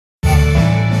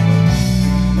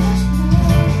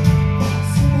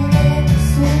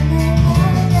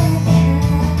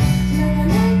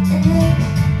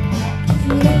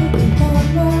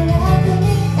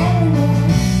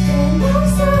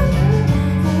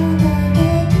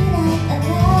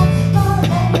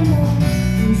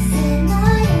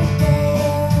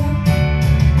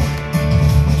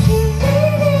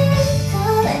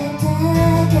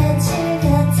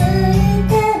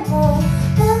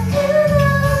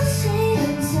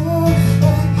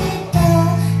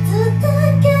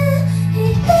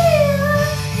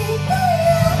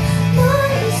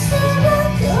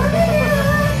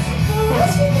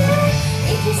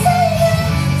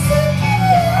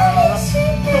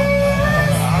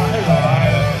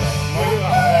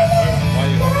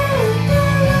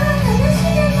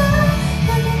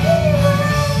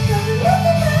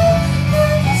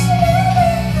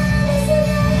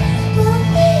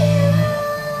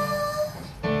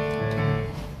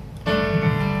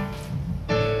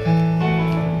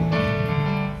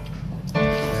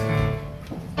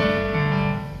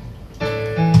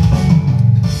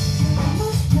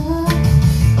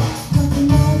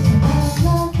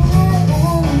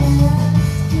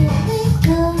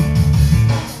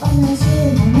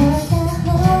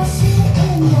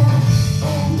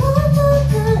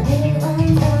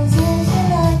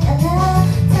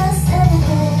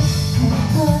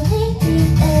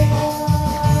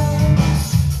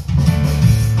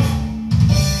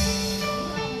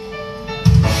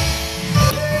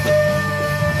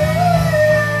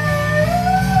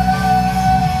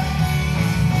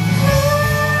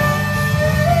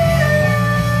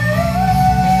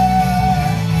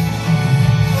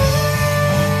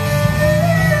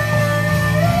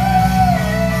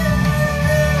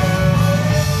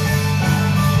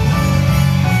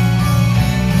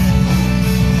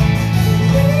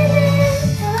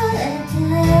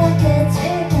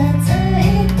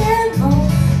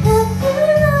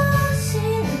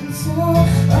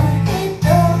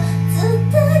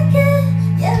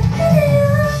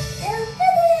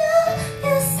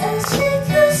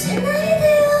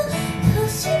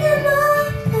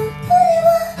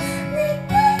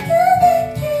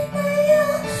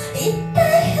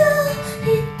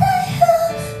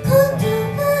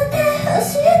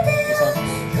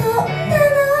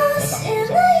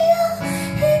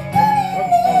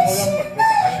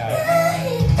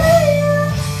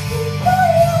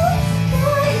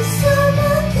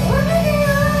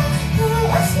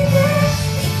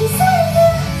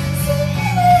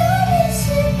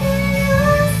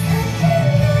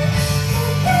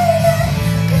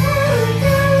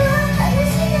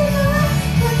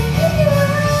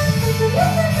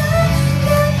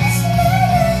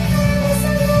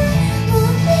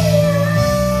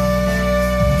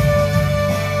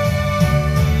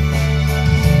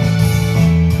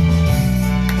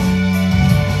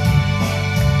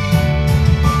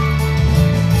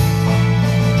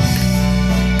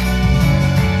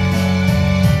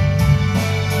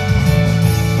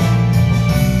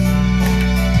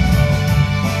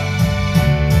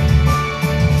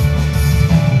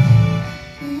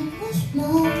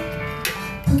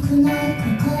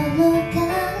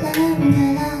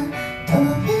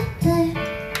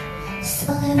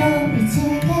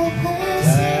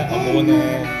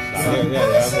咧，嗱呢個有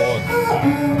一個，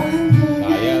嗱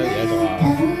而家就話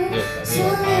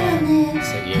食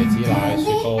椰子奶雪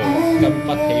糕，跟不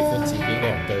喜歡自己嘅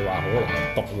人對話好難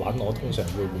獨撚，我通常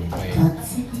會回味，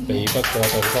避不過對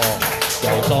方，又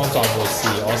裝作沒事，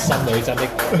我心裏真的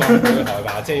會害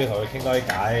怕，即係要同佢傾多啲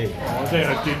偈。即係佢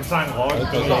轉生我，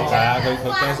佢係啊，佢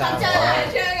驚生我。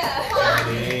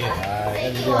啲跟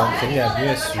住呢個整日本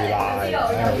嘅樹賴，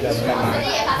真係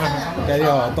跟住呢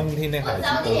個冬天的孩子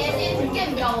報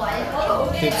道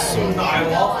啲樹，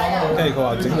跟住佢話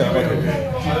整兩個團，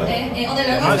我哋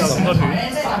兩個咁多團，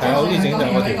係啊，好似整兩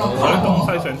個團，我喺東西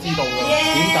上知道嘅。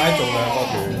點解做兩個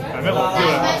團？係咩目標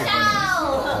兩個團？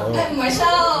唔係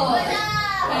show，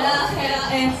 係啦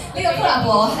呢個 collab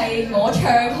係我唱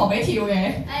何比跳嘅。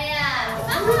係啊，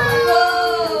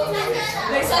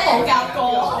你真冇夾過，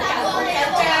好緊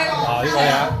張。呢個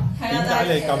啊，點解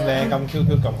你咁靚咁 QQ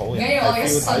咁好人？係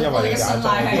feel 睇，因為你嘅眼妝，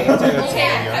即係佢成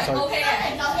樣衰。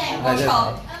冇錯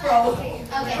 ，bro。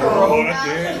我覺得自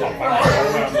己落班好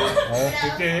啊，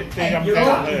啲音樂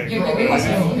咧，要幾開始？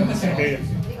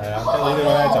係啊，跟住呢個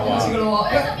咧就話，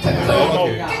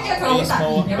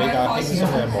比較輕鬆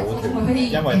嘅舞團，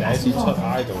因為第一次出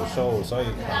idol show，所以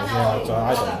琴日再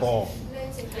idol 歌。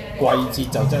季節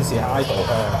就真是 idol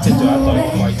香，即係仲有一對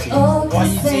季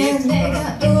節。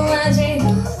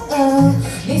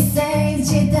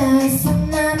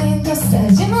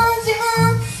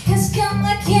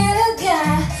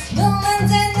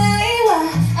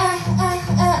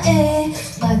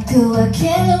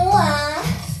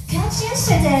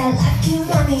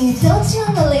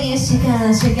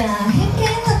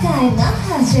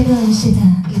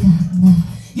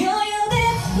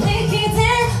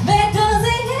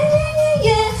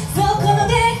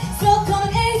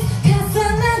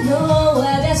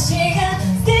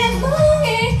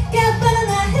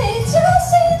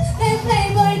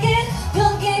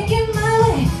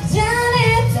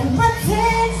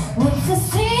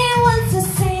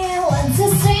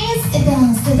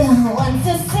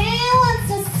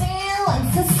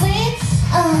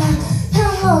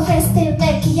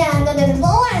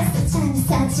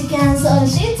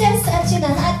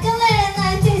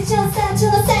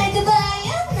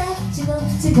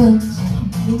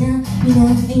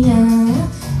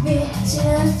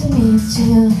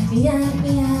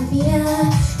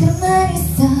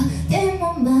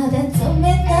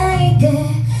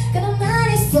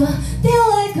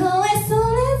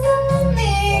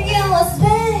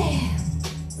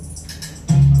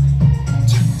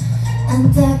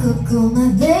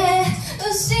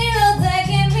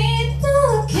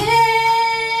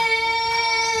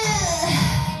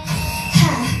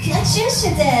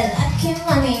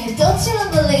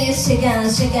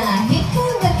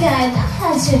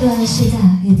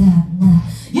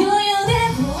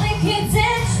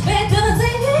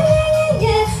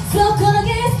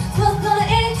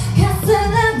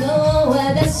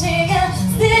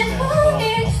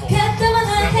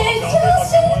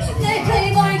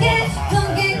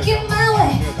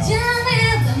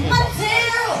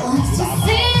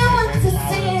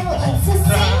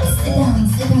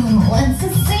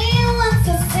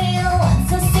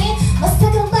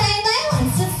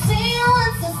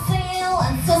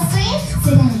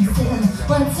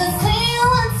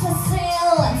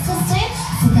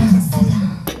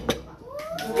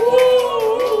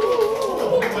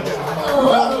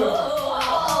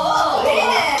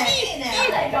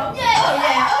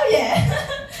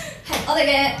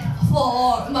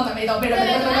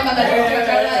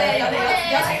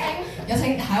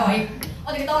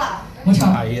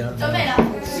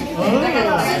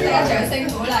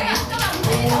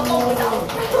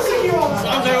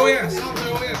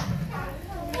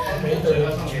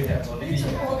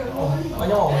因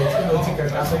為我未穿到支腳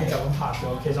架，所以就咁拍咗。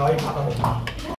其實可以拍得好啲。